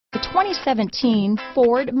2017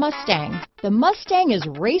 Ford Mustang. The Mustang is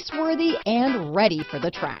race-worthy and ready for the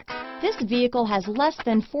track. This vehicle has less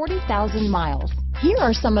than 40,000 miles. Here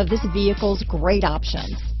are some of this vehicle's great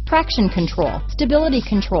options: traction control, stability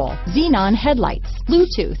control, xenon headlights,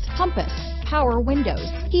 Bluetooth, compass, power windows,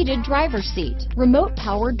 heated driver's seat, remote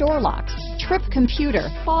power door locks, trip computer,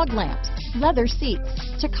 fog lamps, leather seats,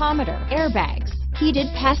 tachometer, airbags, heated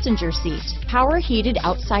passenger seat, power heated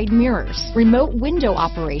outside mirrors, remote window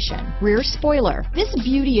operation, rear spoiler. This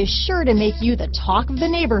beauty is sure to make you the talk of the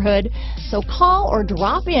neighborhood, so call or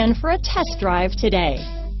drop in for a test drive today.